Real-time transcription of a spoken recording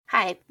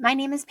Hi, my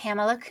name is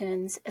Pamela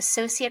Coons,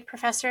 Associate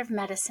Professor of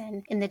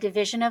Medicine in the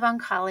Division of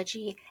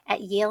Oncology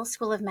at Yale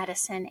School of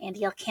Medicine and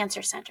Yale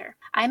Cancer Center.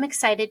 I'm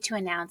excited to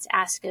announce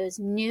ASCO's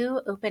new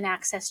open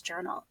access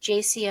journal,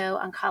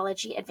 JCO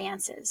Oncology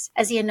Advances.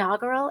 As the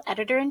inaugural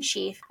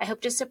editor-in-chief, I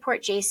hope to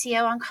support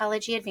JCO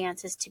Oncology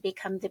Advances to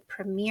become the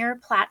premier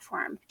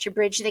platform to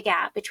bridge the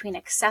gap between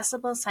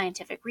accessible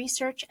scientific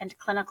research and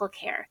clinical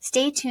care.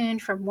 Stay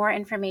tuned for more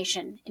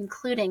information,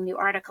 including new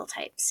article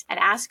types, at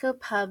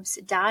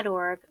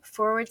ascopubs.org/JCO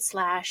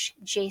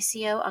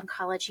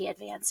Oncology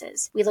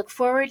Advances. We look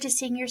forward to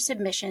seeing your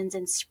submissions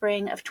in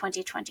spring of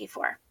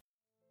 2024.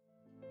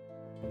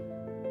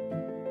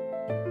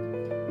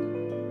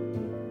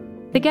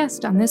 The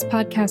guest on this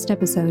podcast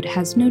episode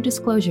has no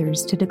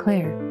disclosures to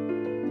declare.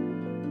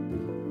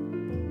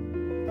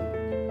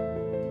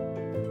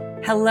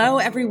 Hello,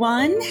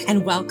 everyone,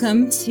 and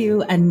welcome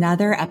to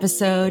another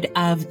episode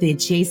of the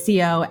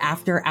JCO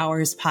After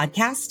Hours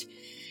podcast,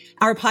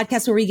 our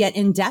podcast where we get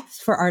in depth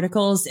for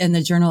articles in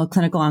the Journal of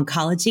Clinical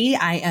Oncology.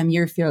 I am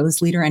your fearless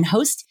leader and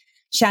host,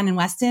 Shannon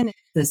Weston,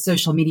 the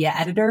social media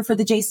editor for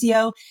the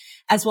JCO,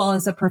 as well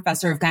as a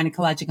professor of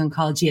gynecologic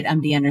oncology at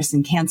MD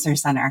Anderson Cancer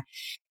Center.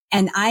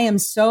 And I am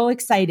so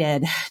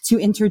excited to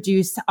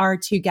introduce our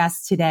two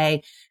guests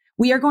today.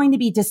 We are going to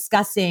be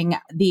discussing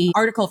the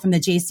article from the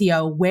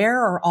JCO, Where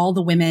Are All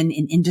the Women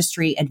in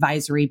Industry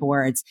Advisory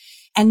Boards?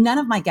 And none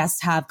of my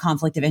guests have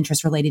conflict of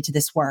interest related to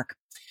this work.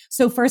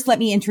 So first, let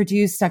me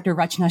introduce Dr.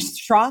 Rachna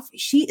Shroff.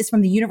 She is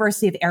from the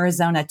University of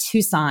Arizona,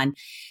 Tucson.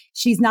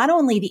 She's not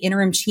only the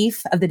interim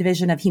chief of the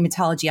Division of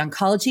Hematology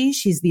Oncology,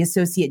 she's the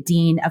associate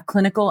dean of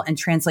clinical and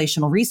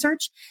translational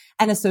research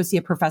and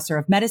associate professor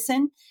of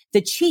medicine,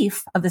 the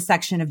chief of the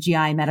section of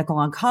GI medical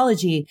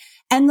oncology,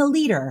 and the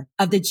leader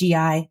of the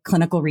GI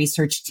clinical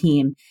research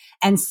team.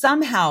 And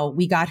somehow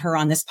we got her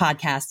on this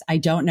podcast. I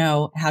don't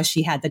know how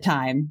she had the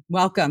time.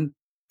 Welcome.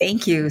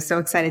 Thank you. So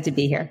excited to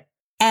be here.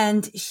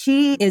 And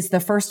she is the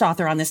first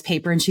author on this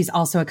paper, and she's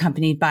also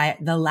accompanied by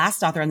the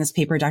last author on this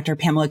paper, Dr.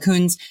 Pamela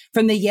Coons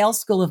from the Yale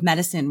School of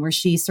Medicine, where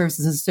she serves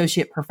as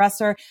associate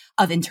professor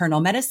of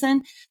internal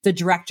medicine, the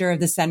director of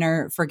the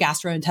Center for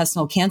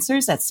Gastrointestinal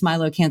Cancers at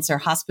Smilow Cancer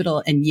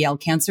Hospital and Yale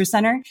Cancer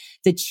Center,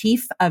 the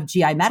chief of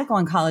GI medical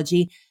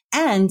oncology,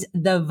 and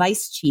the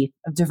vice chief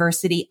of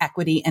diversity,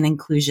 equity, and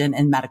inclusion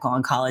in medical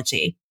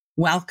oncology.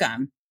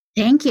 Welcome.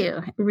 Thank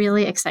you.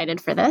 Really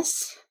excited for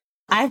this.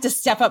 I have to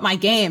step up my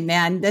game,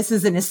 man. This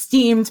is an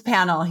esteemed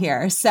panel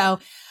here. So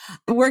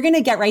we're going to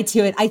get right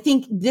to it. I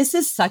think this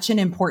is such an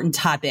important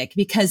topic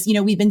because,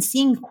 we've been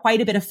seeing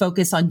quite a bit of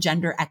focus on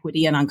gender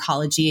equity in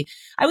oncology.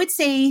 I would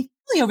say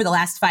really over the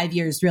last 5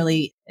 years,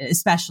 really,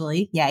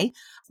 especially. Yay.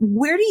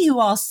 Where do you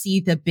all see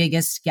the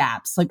biggest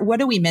gaps? Like,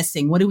 what are we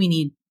missing? What do we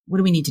need? What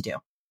do we need to do?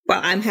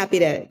 Well, I'm happy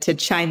to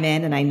chime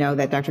in, and I know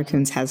that Dr.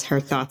 Coons has her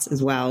thoughts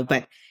as well,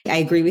 but I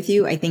agree with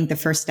you. I think the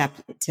first step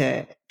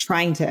to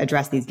trying to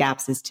address these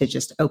gaps is to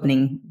just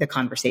opening the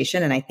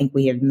conversation. And I think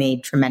we have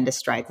made tremendous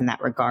strides in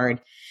that regard.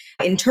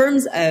 In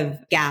terms of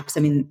gaps,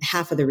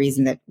 half of the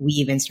reason that we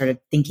even started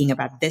thinking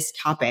about this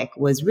topic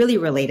was really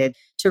related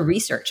to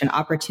research and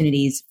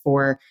opportunities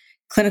for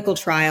clinical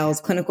trials,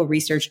 clinical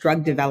research,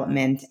 drug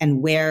development,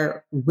 and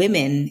where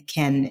women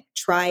can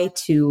try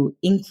to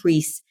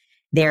increase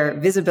their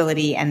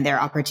visibility and their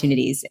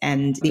opportunities.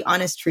 And the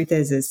honest truth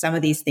is some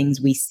of these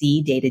things we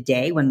see day to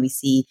day when we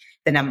see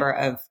the number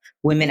of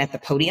women at the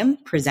podium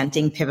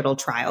presenting pivotal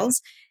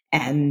trials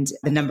and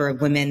the number of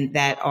women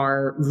that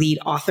are lead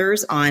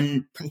authors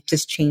on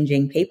practice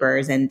changing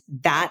papers. And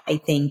that, I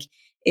think,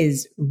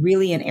 is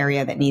really an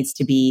area that needs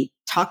to be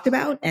talked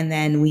about. And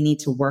then we need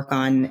to work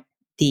on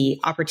the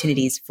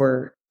opportunities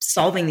for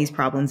solving these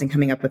problems and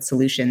coming up with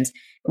solutions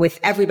with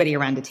everybody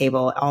around the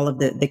table, all of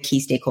the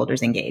key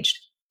stakeholders engaged.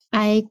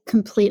 I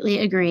completely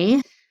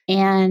agree.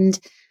 And,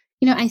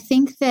 I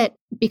think that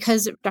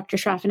because Dr.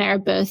 Shroff and I are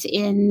both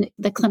in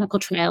the clinical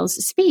trials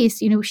space,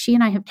 she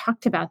and I have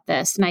talked about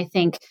this. And I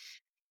think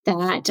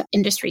that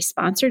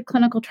industry-sponsored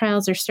clinical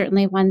trials are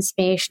certainly one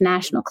space.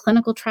 National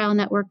Clinical Trial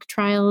Network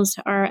trials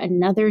are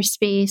another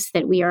space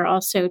that we are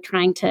also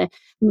trying to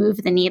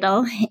move the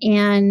needle.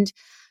 And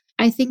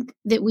I think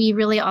that we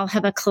really all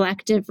have a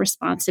collective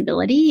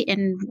responsibility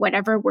in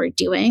whatever we're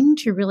doing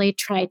to really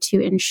try to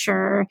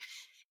ensure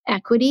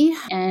equity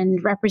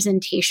and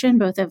representation,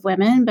 both of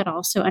women, but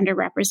also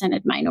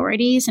underrepresented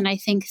minorities. And I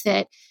think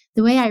that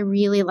the way I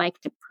really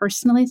like to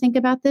personally think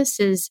about this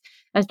is,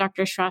 as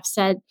Dr. Shroff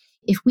said,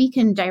 if we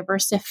can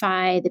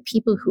diversify the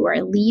people who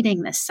are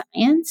leading the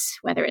science,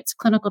 whether it's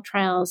clinical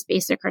trials,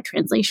 basic or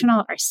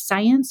translational, our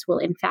science will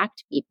in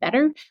fact be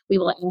better. We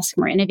will ask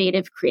more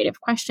innovative,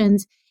 creative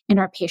questions, and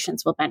our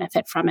patients will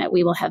benefit from it.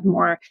 We will have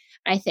more,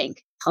 I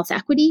think, health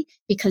equity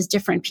because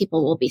different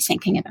people will be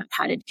thinking about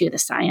how to do the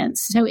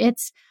science. So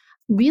it's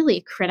really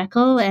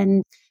critical.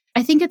 And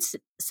I think it's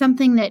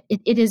something that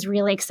it is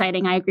really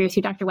exciting. I agree with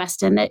you, Dr.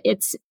 Weston, that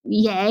it's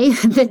yay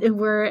that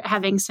we're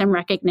having some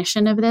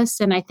recognition of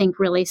this. And I think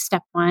really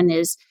step one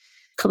is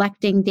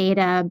collecting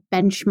data,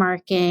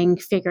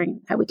 benchmarking, figuring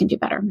out how we can do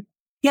better.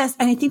 Yes.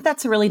 And I think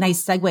that's a really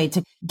nice segue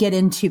to get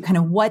into kind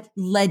of what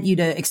led you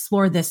to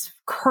explore this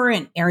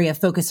current area of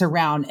focus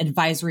around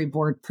advisory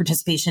board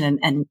participation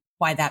and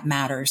why that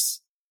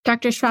matters.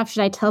 Dr. Schroff,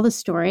 should I tell the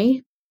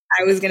story?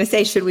 I was going to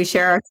say, should we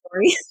share our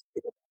story?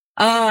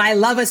 Oh, I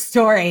love a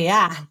story.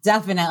 Yeah,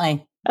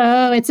 definitely.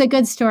 Oh, it's a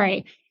good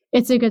story.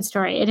 It's a good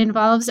story. It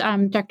involves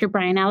Dr.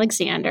 Brian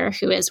Alexander,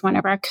 who is one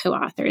of our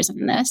co-authors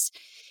on this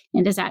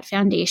and is at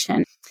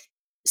Foundation.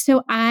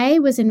 So I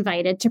was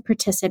invited to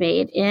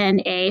participate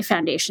in a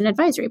foundation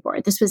advisory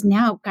board. This was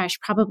now,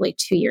 probably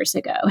 2 years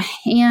ago.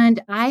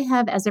 And I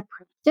have, as a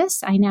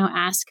practice, I now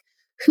ask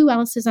who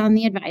else is on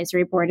the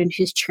advisory board and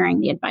who's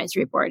chairing the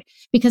advisory board,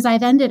 because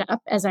I've ended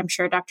up, as I'm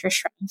sure Dr.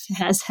 Schroff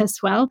has as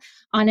well,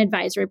 on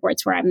advisory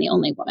boards where I'm the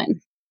only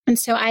woman. And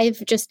so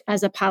I've just,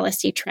 as a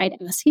policy, tried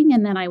asking,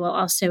 and then I will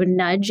also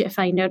nudge if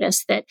I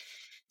notice that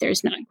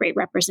there's not great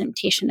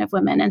representation of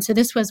women. And so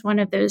this was one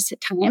of those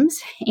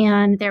times,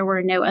 and there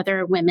were no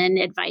other women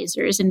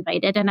advisors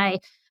invited, and I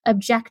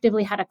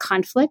objectively had a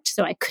conflict,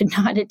 so I could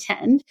not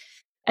attend.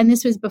 And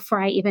this was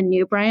before I even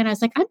knew Brian. I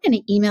was like, I'm going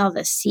to email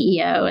the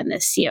CEO and the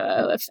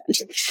COO of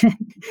Foundation.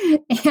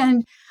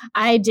 And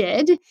I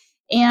did,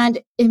 and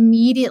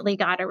immediately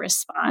got a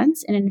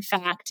response. And in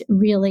fact,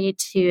 really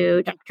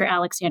to Dr.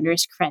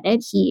 Alexander's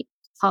credit, he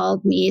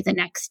called me the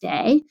next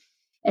day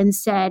and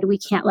said, we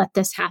can't let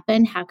this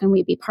happen. How can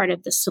we be part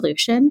of the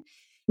solution?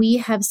 We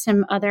have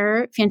some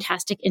other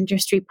fantastic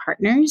industry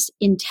partners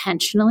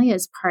intentionally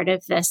as part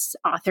of this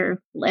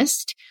author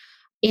list.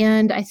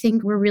 And I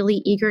think we're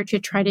really eager to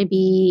try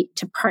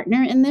to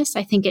partner in this.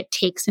 I think it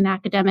takes an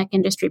academic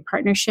industry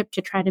partnership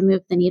to try to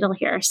move the needle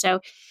here.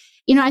 So,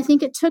 I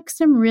think it took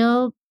some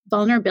real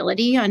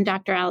vulnerability on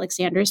Dr.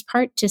 Alexander's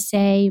part to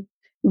say,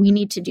 we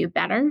need to do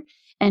better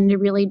and to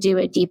really do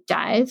a deep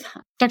dive.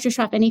 Dr.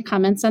 Schroff, any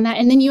comments on that?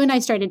 And then you and I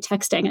started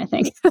texting, I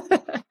think.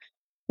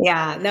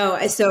 Yeah, no.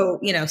 So,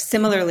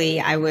 similarly,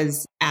 I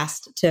was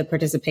asked to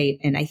participate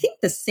in, I think,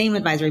 the same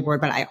advisory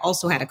board, but I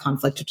also had a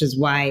conflict, which is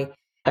why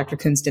Dr.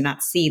 Coons did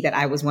not see that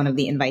I was one of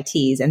the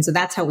invitees. And so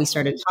that's how we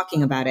started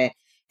talking about it.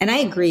 And I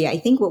agree. I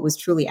think what was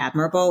truly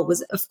admirable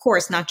was, of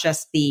course, not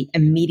just the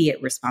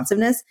immediate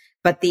responsiveness,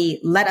 but the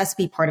let us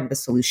be part of the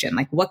solution.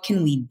 Like, what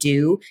can we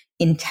do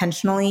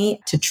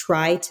intentionally to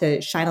try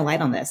to shine a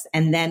light on this?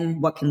 And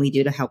then what can we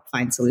do to help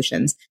find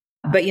solutions?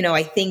 But,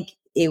 I think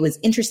it was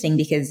interesting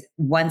because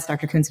once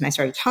Dr. Coons and I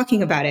started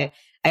talking about it,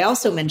 I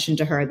also mentioned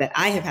to her that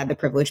I have had the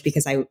privilege,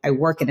 because I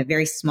work in a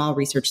very small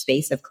research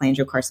space of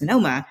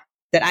cholangiocarcinoma,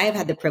 that I have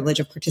had the privilege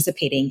of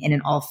participating in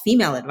an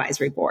all-female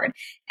advisory board.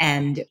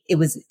 And it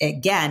was,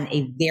 again,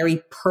 a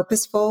very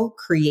purposeful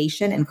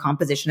creation and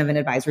composition of an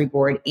advisory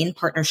board in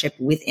partnership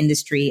with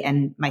industry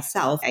and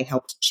myself. I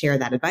helped chair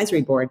that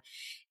advisory board.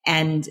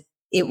 And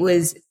it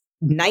was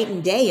night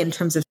and day in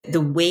terms of the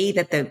way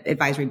that the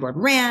advisory board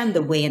ran,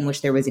 the way in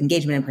which there was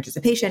engagement and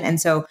participation. And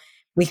so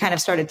we kind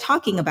of started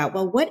talking about,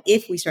 well, what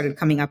if we started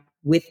coming up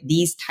with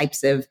these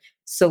types of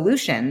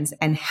solutions,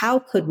 and how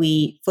could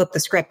we flip the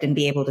script and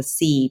be able to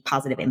see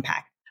positive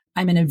impact?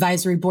 I'm an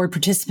advisory board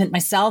participant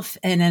myself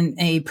in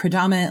a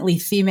predominantly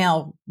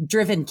female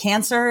driven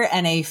cancer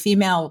and a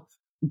female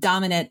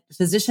dominant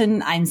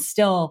physician.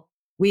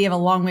 We have a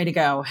long way to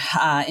go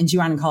in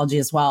GYN oncology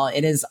as well.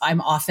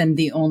 I'm often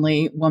the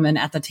only woman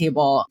at the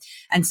table.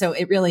 And so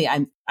it really,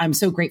 I'm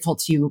so grateful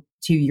to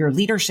your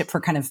leadership for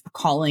kind of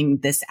calling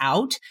this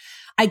out.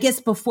 I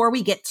guess before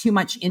we get too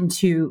much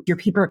into your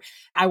paper,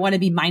 I want to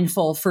be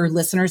mindful for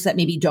listeners that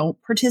maybe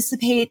don't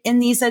participate in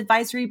these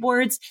advisory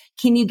boards.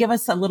 Can you give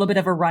us a little bit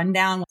of a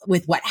rundown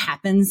with what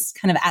happens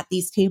kind of at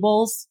these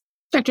tables?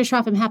 Dr.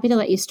 Schroff, I'm happy to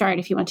let you start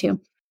if you want to.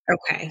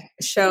 Okay.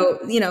 So,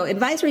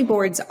 advisory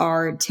boards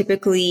are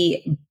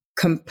typically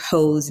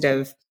composed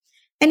of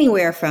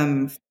anywhere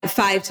from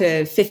 5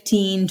 to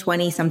 15,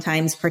 20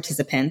 sometimes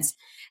participants.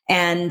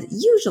 And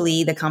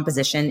usually the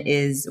composition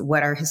is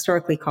what are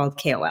historically called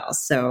KOLs.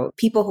 So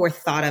people who are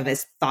thought of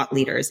as thought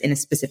leaders in a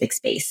specific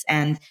space.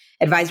 And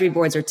advisory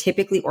boards are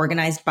typically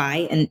organized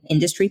by an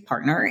industry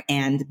partner,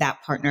 and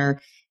that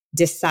partner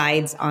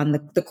decides on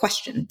the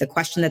question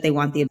that they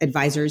want the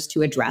advisors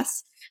to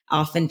address.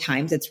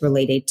 Oftentimes it's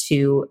related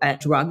to a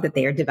drug that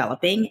they are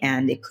developing,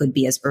 and it could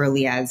be as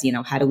early as,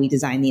 how do we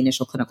design the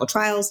initial clinical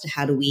trials, to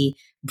how do we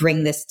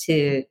bring this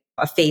to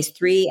a phase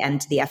 3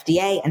 and to the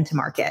FDA and to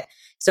market.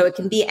 So it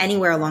can be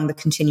anywhere along the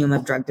continuum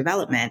of drug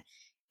development.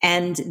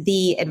 And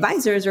the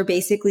advisors are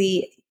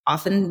basically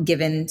often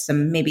given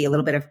maybe a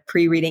little bit of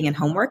pre-reading and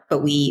homework, but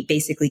we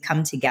basically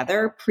come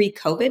together.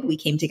 Pre-COVID, we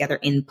came together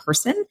in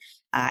person.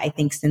 I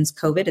think since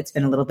COVID, it's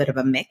been a little bit of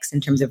a mix in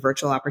terms of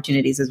virtual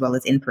opportunities as well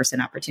as in-person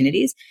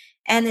opportunities.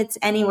 And it's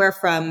anywhere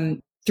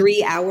from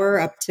 3-hour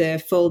up to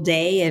full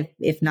day,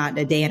 if not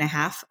a day and a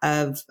half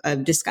of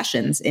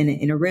discussions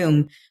in a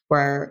room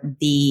where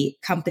the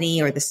company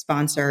or the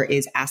sponsor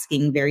is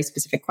asking very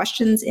specific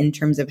questions in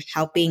terms of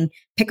helping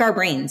pick our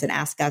brains and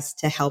ask us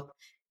to help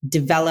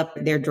develop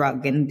their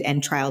drug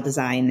and trial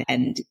design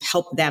and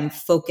help them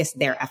focus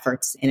their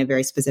efforts in a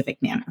very specific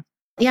manner.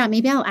 Yeah,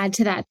 maybe I'll add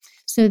to that.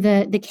 So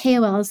the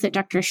KOLs that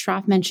Dr.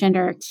 Schroff mentioned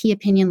are key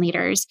opinion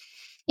leaders.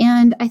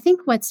 And I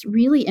think what's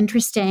really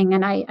interesting,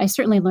 and I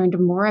certainly learned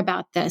more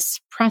about this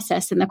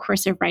process in the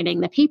course of writing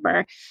the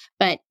paper,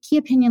 but key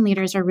opinion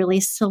leaders are really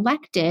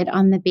selected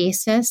on the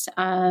basis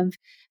of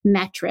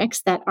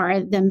metrics that are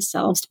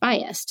themselves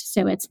biased.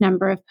 So it's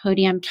number of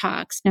podium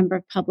talks, number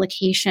of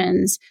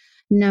publications,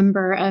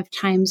 number of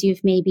times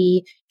you've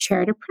maybe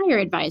chaired a prior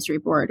advisory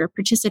board or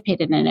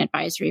participated in an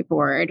advisory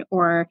board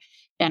or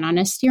been on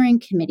a steering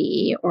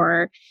committee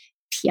or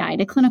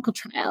PI'd a clinical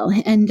trial.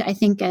 And I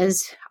think,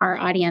 as our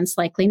audience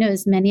likely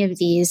knows, many of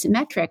these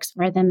metrics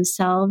are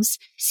themselves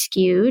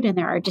skewed, and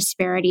there are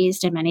disparities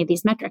to many of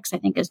these metrics, I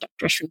think, as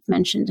Dr. Shroop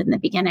mentioned in the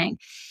beginning.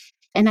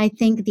 And I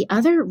think the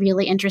other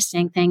really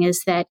interesting thing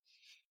is that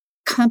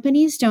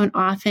companies don't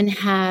often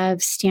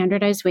have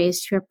standardized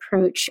ways to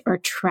approach or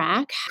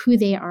track who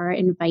they are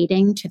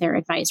inviting to their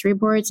advisory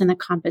boards and the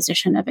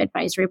composition of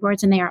advisory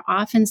boards. And they are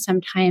often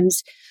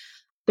sometimes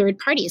third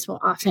parties will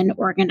often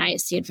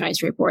organize the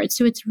advisory board.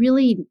 So it's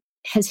really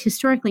has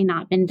historically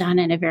not been done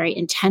in a very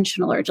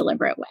intentional or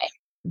deliberate way.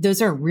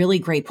 Those are really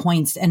great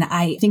points. And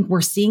I think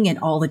we're seeing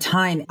it all the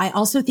time. I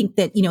also think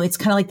that, it's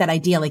kind of like that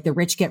idea, like the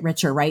rich get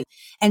richer, right?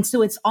 And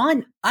so it's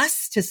on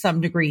us to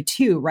some degree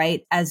too,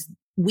 right? As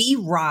we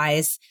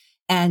rise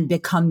and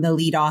become the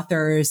lead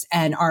authors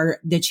and are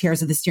the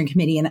chairs of the steering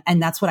committee.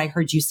 And that's what I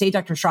heard you say,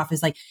 Dr. Shroff,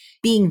 is like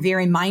being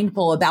very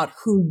mindful about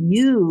who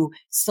you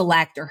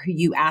select or who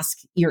you ask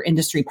your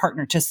industry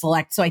partner to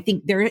select. So I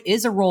think there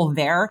is a role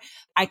there.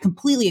 I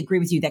completely agree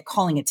with you that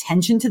calling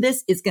attention to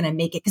this is going to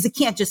make it, because it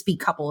can't just be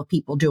a couple of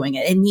people doing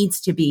it. It needs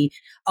to be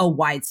a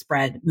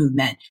widespread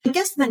movement. I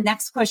guess the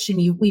next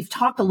question, we've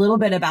talked a little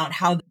bit about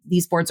how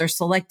these boards are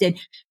selected.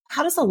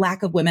 How does a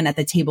lack of women at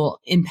the table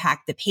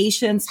impact the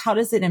patients? How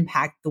does it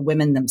impact the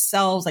women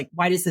themselves? Like,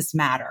 why does this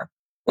matter?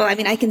 Well, I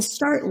mean, I can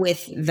start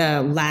with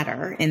the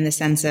latter in the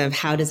sense of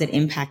how does it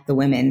impact the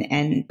women?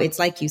 And it's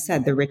like you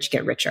said, the rich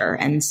get richer.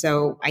 And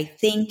so I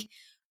think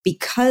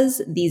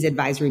because these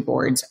advisory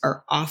boards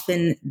are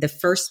often the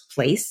first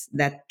place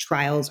that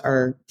trials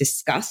are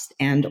discussed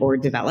and or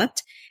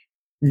developed,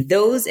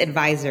 those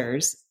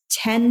advisors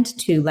tend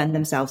to lend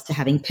themselves to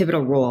having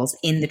pivotal roles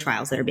in the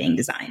trials that are being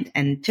designed.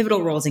 And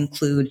pivotal roles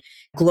include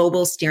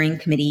global steering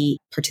committee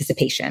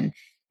participation.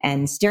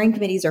 And steering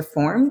committees are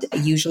formed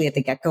usually at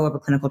the get-go of a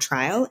clinical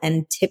trial,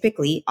 and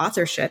typically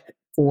authorship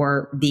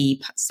for the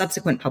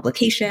subsequent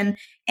publication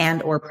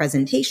and or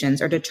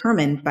presentations are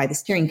determined by the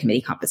steering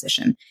committee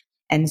composition.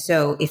 And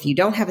so if you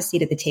don't have a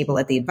seat at the table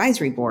at the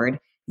advisory board,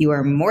 you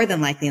are more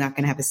than likely not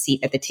going to have a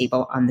seat at the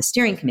table on the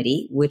steering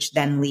committee, which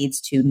then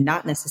leads to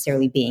not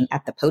necessarily being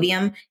at the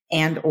podium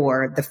and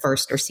or the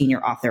first or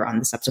senior author on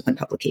the subsequent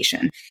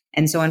publication.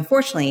 And so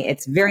unfortunately,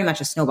 it's very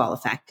much a snowball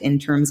effect in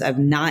terms of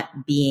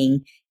not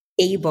being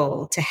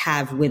able to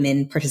have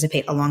women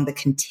participate along the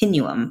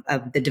continuum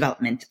of the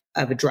development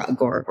of a drug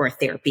or a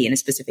therapy in a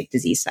specific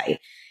disease site.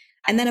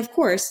 And then, of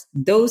course,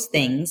 those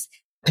things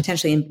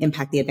potentially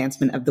impact the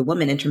advancement of the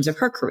woman in terms of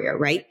her career,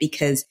 right?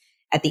 Because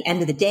at the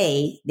end of the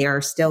day, there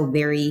are still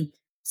very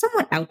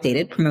somewhat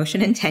outdated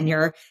promotion and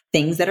tenure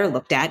things that are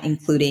looked at,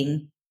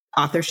 including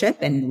authorship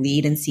and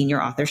lead and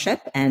senior authorship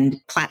and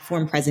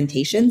platform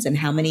presentations and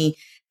how many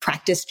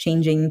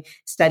practice-changing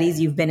studies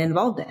you've been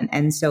involved in.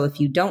 And so if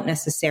you don't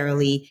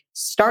necessarily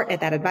start at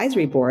that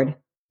advisory board,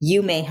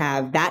 you may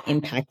have that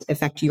impact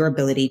affect your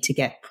ability to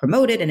get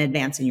promoted and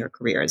advance in your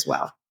career as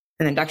well.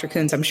 And then Dr.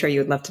 Coons, I'm sure you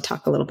would love to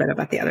talk a little bit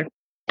about the other.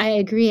 I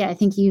agree. I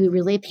think you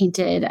really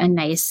painted a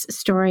nice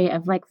story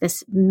of like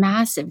this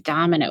massive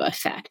domino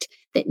effect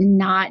that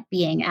not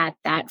being at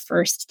that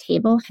first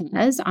table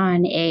has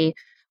on a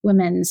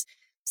woman's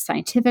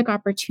scientific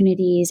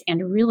opportunities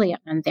and really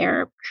on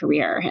their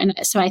career. And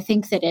so I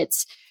think that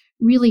it's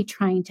really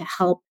trying to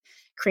help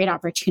create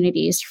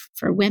opportunities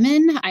for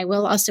women. I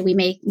will also, we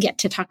may get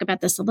to talk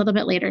about this a little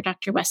bit later,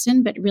 Dr.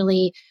 Weston, but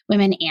really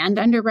women and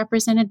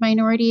underrepresented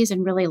minorities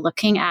and really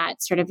looking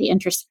at sort of the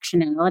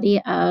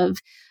intersectionality of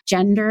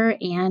gender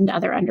and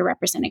other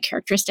underrepresented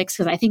characteristics.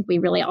 Because I think we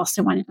really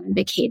also want to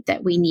advocate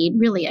that we need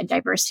really a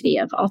diversity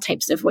of all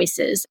types of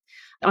voices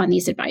on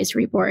these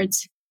advisory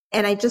boards.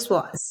 And I just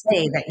will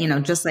say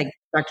that, just like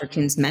Dr.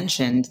 Coons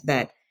mentioned,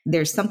 that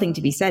there's something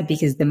to be said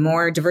because the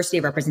more diversity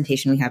of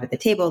representation we have at the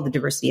table, the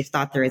diversity of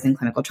thought there is in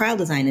clinical trial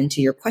design. And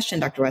to your question,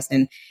 Dr.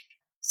 Weston,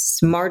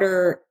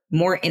 smarter,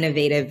 more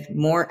innovative,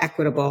 more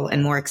equitable,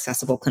 and more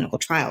accessible clinical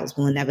trials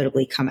will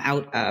inevitably come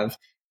out of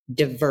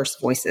diverse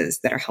voices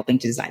that are helping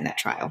to design that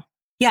trial.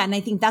 Yeah. And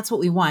I think that's what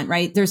we want,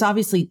 right? There's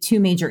obviously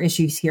two major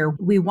issues here.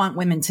 We want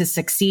women to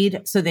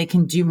succeed so they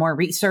can do more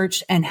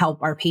research and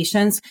help our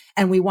patients.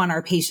 And we want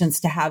our patients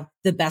to have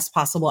the best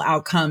possible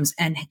outcomes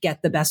and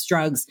get the best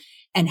drugs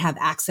and have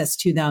access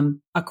to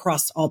them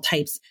across all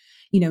types,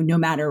 no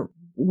matter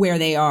where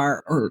they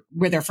are or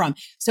where they're from.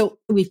 So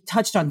we've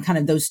touched on kind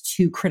of those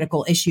two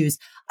critical issues.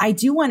 I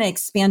do want to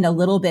expand a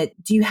little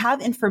bit. Do you have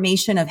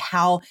information of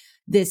how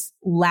this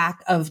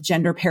lack of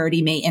gender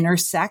parity may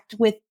intersect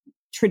with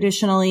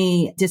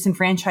traditionally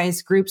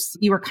disenfranchised groups?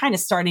 You were kind of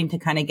starting to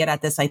kind of get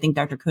at this, I think,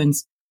 Dr.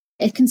 Coons.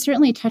 It can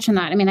certainly touch on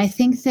that. I mean, I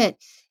think that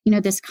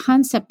This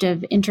concept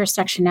of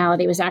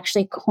intersectionality was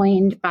actually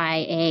coined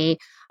by a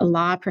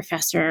law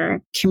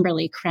professor,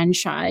 Kimberly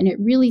Crenshaw, and it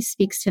really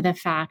speaks to the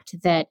fact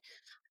that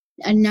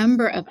a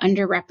number of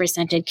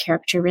underrepresented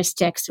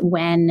characteristics,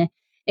 when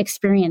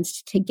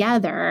experienced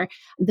together,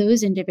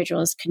 those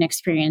individuals can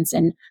experience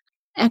an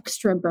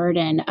extra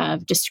burden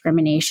of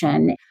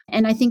discrimination.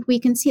 And I think we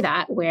can see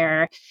that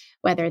whether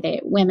they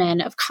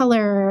women of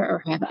color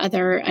or have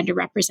other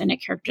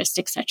underrepresented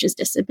characteristics such as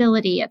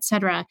disability, et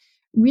cetera,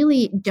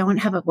 really don't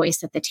have a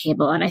voice at the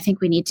table. And I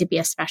think we need to be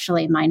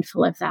especially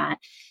mindful of that.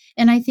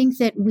 And I think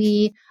that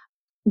we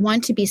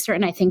want to be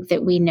certain, I think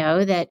that we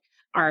know that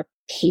our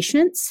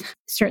patients,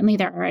 certainly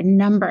there are a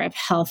number of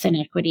health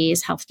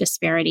inequities, health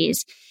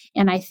disparities.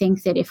 And I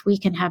think that if we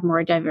can have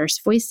more diverse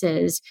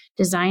voices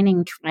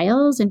designing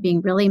trials and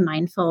being really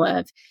mindful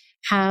of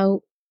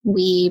how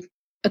we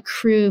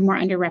accrue more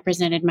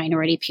underrepresented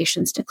minority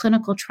patients to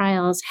clinical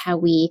trials, how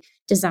we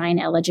design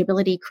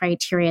eligibility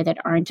criteria that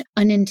aren't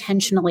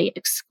unintentionally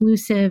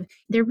exclusive,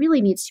 there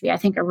really needs to be, I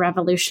think, a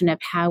revolution of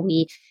how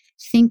we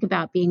think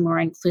about being more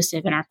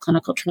inclusive in our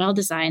clinical trial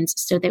designs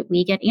so that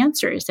we get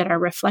answers that are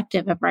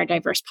reflective of our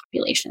diverse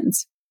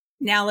populations.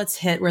 Now let's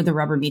hit where the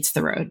rubber meets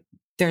the road.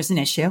 There's an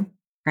issue,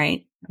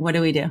 right? What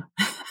do we do?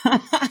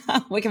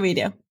 What can we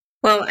do?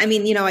 Well,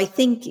 I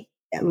think,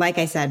 like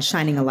I said,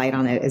 shining a light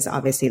on it is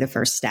obviously the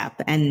first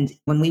step. And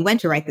when we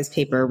went to write this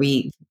paper,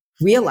 we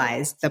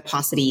realized the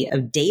paucity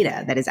of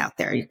data that is out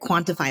there,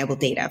 quantifiable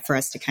data for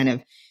us to kind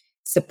of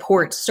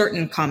support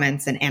certain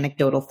comments and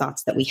anecdotal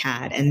thoughts that we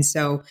had. And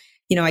so,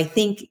 I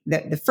think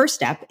that the first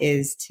step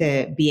is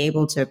to be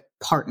able to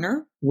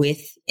partner with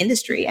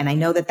industry. And I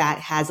know that that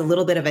has a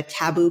little bit of a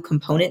taboo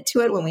component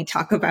to it when we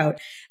talk about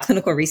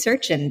clinical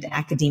research and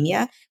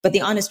academia. But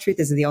the honest truth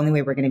is the only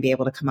way we're going to be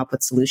able to come up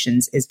with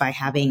solutions is by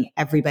having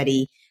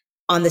everybody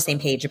on the same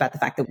page about the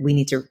fact that we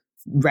need to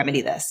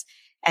remedy this.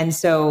 And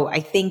so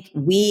I think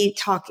we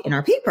talk in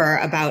our paper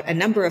about a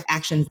number of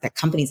actions that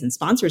companies and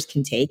sponsors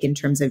can take in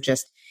terms of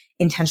just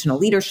intentional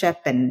leadership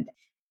and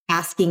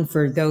asking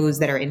for those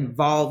that are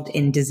involved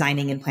in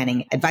designing and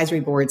planning advisory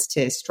boards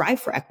to strive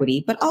for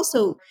equity, but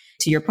also,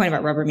 to your point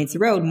about rubber meets the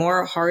road,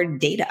 more hard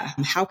data.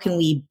 How can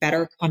we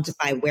better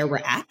quantify where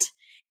we're at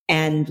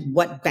and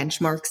what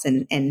benchmarks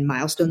and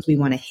milestones we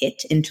want to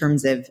hit in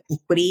terms of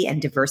equity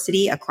and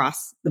diversity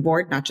across the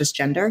board, not just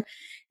gender?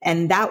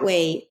 And that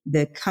way,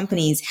 the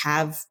companies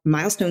have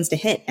milestones to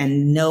hit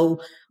and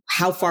know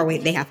how far away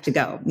they have to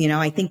go.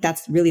 I think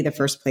that's really the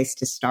first place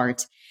to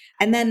start.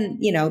 And then,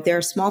 there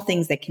are small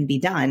things that can be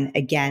done.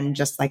 Again,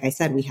 just like I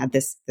said, we had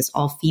this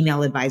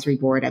all-female advisory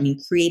board.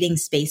 Creating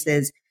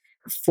spaces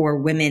for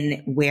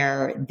women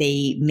where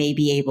they may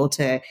be able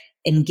to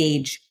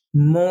engage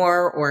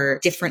more or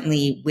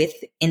differently with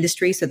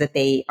industry so that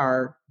they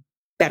are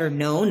better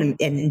known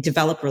and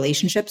develop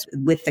relationships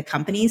with the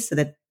companies so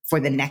that for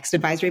the next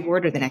advisory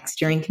board or the next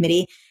steering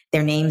committee,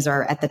 their names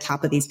are at the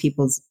top of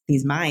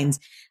these minds,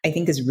 I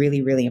think is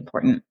really, really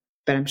important.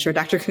 But I'm sure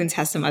Dr. Coons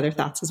has some other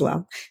thoughts as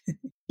well.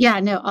 Yeah,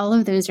 no, all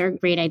of those are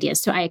great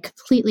ideas. So I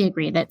completely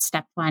agree that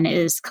step one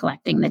is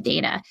collecting the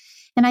data.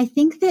 And I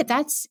think that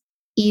that's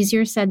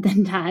easier said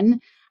than done.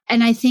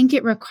 And I think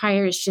it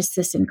requires just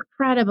this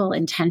incredible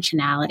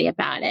intentionality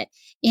about it.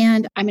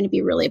 And I'm going to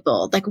be really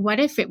bold.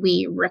 What if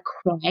we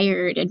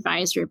required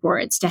advisory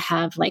boards to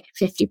have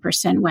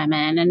 50%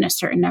 women and a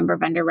certain number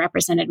of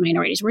underrepresented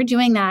minorities? We're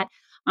doing that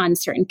on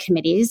certain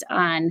committees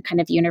on kind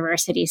of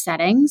university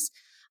settings.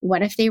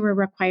 What if they were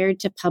required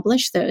to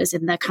publish those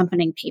in the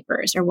accompanying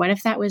papers? Or what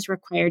if that was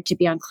required to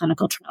be on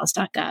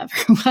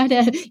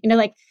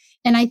clinicaltrials.gov?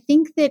 And I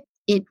think that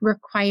it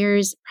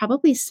requires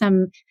probably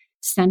some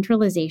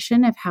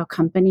centralization of how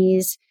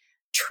companies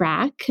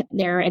track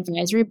their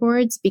advisory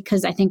boards,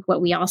 because I think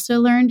what we also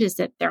learned is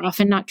that they're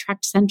often not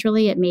tracked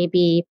centrally. It may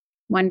be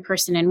one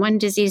person in one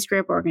disease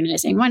group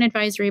organizing one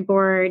advisory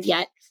board,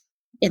 yet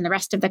in the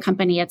rest of the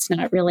company, it's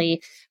not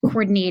really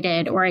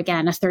coordinated. Or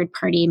again, a third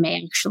party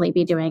may actually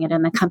be doing it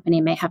and the company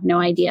may have no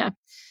idea.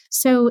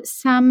 So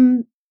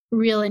some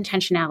real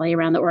intentionality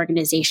around the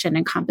organization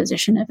and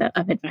composition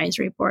of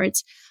advisory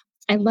boards.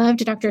 I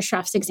loved Dr.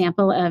 Schroff's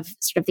example of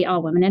sort of the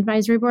all-women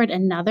advisory board.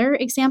 Another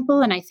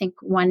example, and I think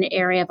one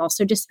area of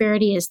also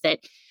disparity, is that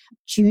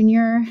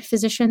junior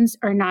physicians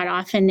are not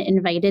often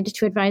invited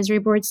to advisory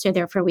boards. So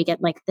therefore we get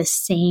the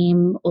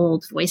same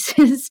old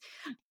voices.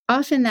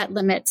 Often that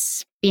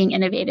limits being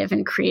innovative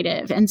and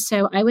creative. And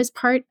so I was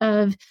part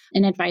of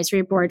an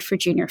advisory board for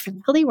junior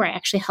faculty where I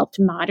actually helped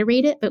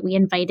moderate it, but we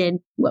invited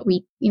what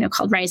we,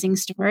 called Rising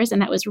Stars.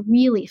 And that was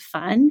really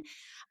fun.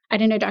 I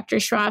don't know, Dr.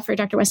 Schroff or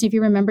Dr. Weston, if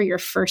you remember your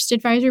first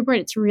advisory board,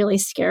 it's really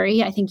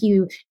scary. I think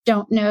you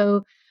don't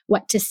know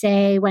what to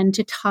say, when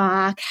to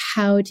talk,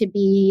 how to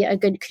be a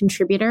good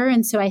contributor.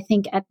 And so I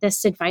think at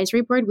this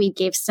advisory board, we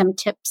gave some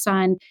tips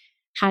on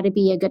how to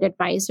be a good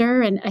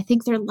advisor. And I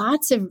think there are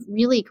lots of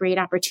really great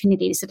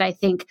opportunities that I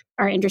think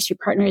our industry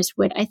partners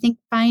would,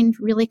 find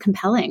really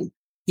compelling.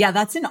 Yeah,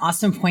 that's an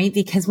awesome point,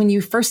 because when you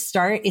first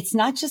start, it's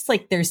not just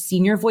like there's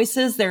senior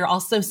voices. They're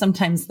also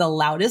sometimes the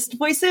loudest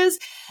voices.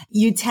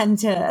 You tend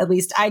to, at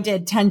least I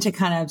did, tend to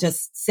kind of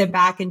just sit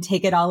back and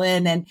take it all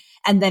in and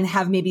then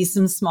have maybe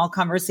some small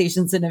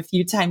conversations and a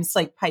few times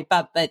like pipe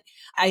up. But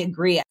I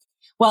agree.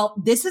 Well,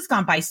 this has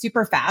gone by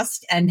super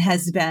fast and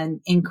has been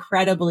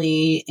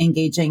incredibly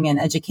engaging and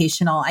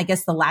educational. I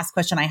guess the last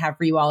question I have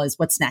for you all is,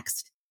 what's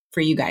next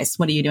for you guys?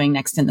 What are you doing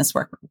next in this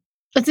work?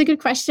 That's a good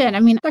question. I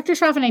mean, Dr.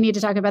 Shroff and I need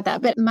to talk about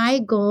that, but my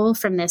goal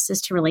from this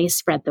is to really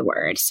spread the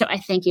word. So I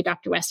thank you,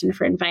 Dr. Weston,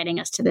 for inviting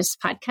us to this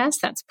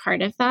podcast. That's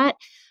part of that.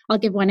 I'll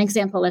give one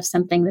example of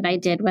something that I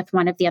did with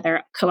one of the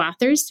other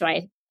co-authors. So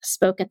I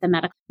spoke at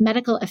the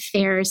Medical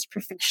Affairs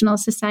Professional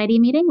Society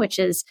meeting, which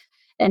is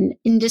an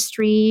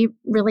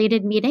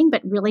industry-related meeting,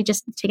 but really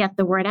just to get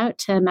the word out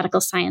to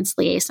medical science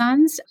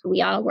liaisons who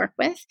we all work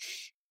with.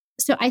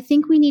 So I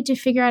think we need to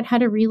figure out how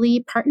to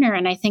really partner.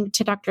 And I think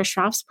to Dr.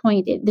 Shroff's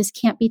point, this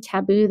can't be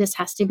taboo. This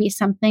has to be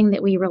something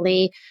that we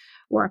really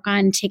work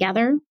on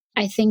together.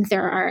 I think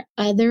there are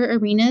other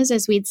arenas,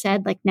 as we'd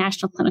said, like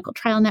National Clinical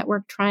Trial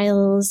Network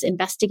trials,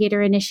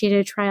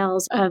 investigator-initiated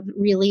trials, of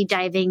really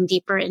diving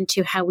deeper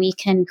into how we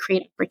can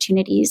create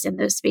opportunities in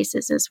those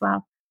spaces as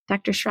well.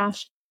 Dr.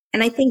 Shroff?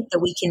 And I think that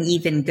we can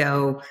even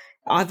go,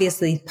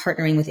 obviously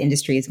partnering with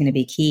industry is going to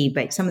be key,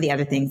 but some of the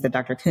other things that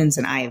Dr. Coons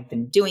and I have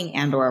been doing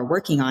and or are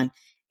working on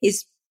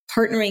is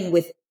partnering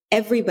with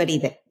everybody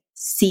that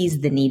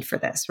sees the need for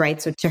this,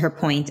 right? So to her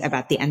point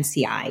about the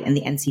NCI and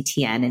the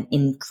NCTN and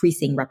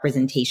increasing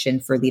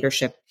representation for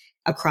leadership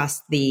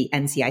across the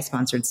NCI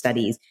sponsored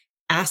studies,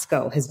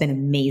 ASCO has been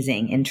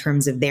amazing in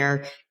terms of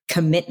their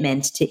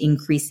commitment to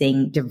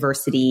increasing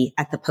diversity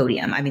at the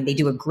podium. I mean, they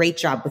do a great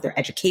job with their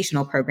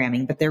educational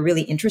programming, but they're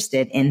really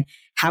interested in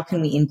how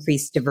can we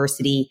increase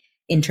diversity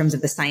in terms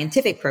of the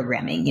scientific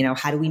programming? You know,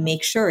 how do we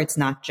make sure it's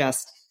not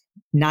just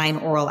 9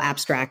 oral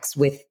abstracts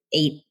with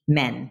 8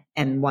 men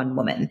and 1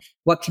 woman?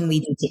 What can we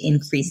do to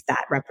increase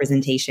that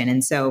representation?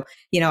 And so,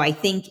 I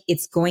think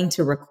it's going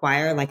to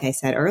require, like I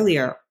said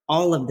earlier,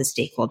 all of the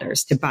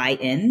stakeholders to buy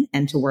in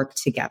and to work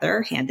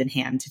together hand in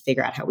hand to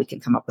figure out how we can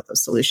come up with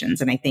those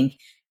solutions. And I think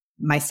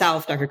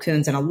myself, Dr.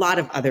 Coons, and a lot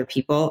of other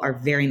people are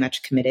very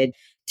much committed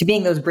to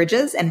being those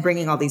bridges and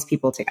bringing all these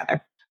people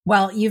together.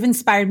 Well, you've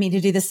inspired me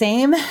to do the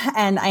same,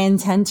 and I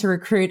intend to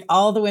recruit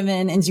all the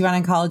women in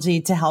GYN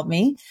oncology to help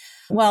me.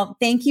 Well,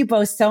 thank you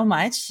both so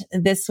much.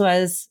 This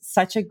was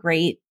such a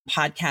great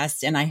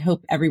podcast, and I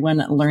hope everyone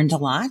learned a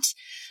lot.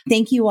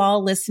 Thank you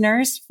all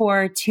listeners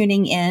for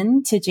tuning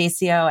in to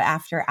JCO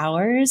After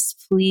Hours.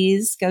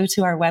 Please go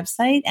to our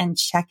website and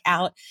check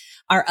out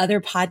our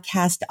other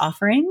podcast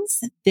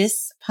offerings.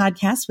 This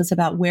podcast was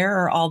about where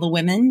are all the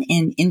women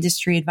in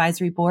industry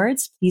advisory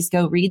boards. Please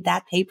go read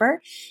that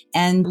paper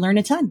and learn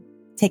a ton.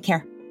 Take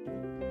care.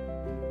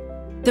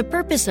 The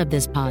purpose of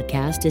this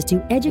podcast is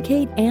to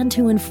educate and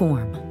to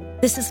inform.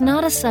 This is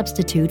not a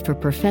substitute for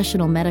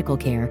professional medical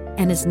care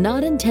and is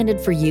not intended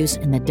for use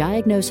in the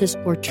diagnosis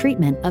or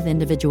treatment of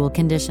individual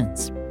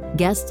conditions.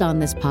 Guests on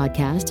this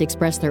podcast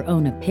express their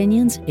own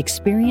opinions,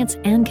 experience,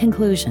 and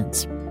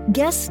conclusions.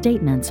 Guest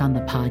statements on the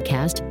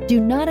podcast do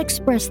not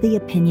express the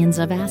opinions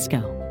of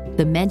ASCO.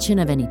 The mention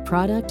of any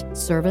product,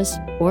 service,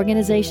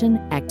 organization,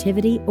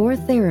 activity, or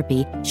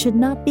therapy should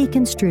not be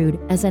construed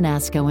as an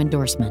ASCO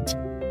endorsement.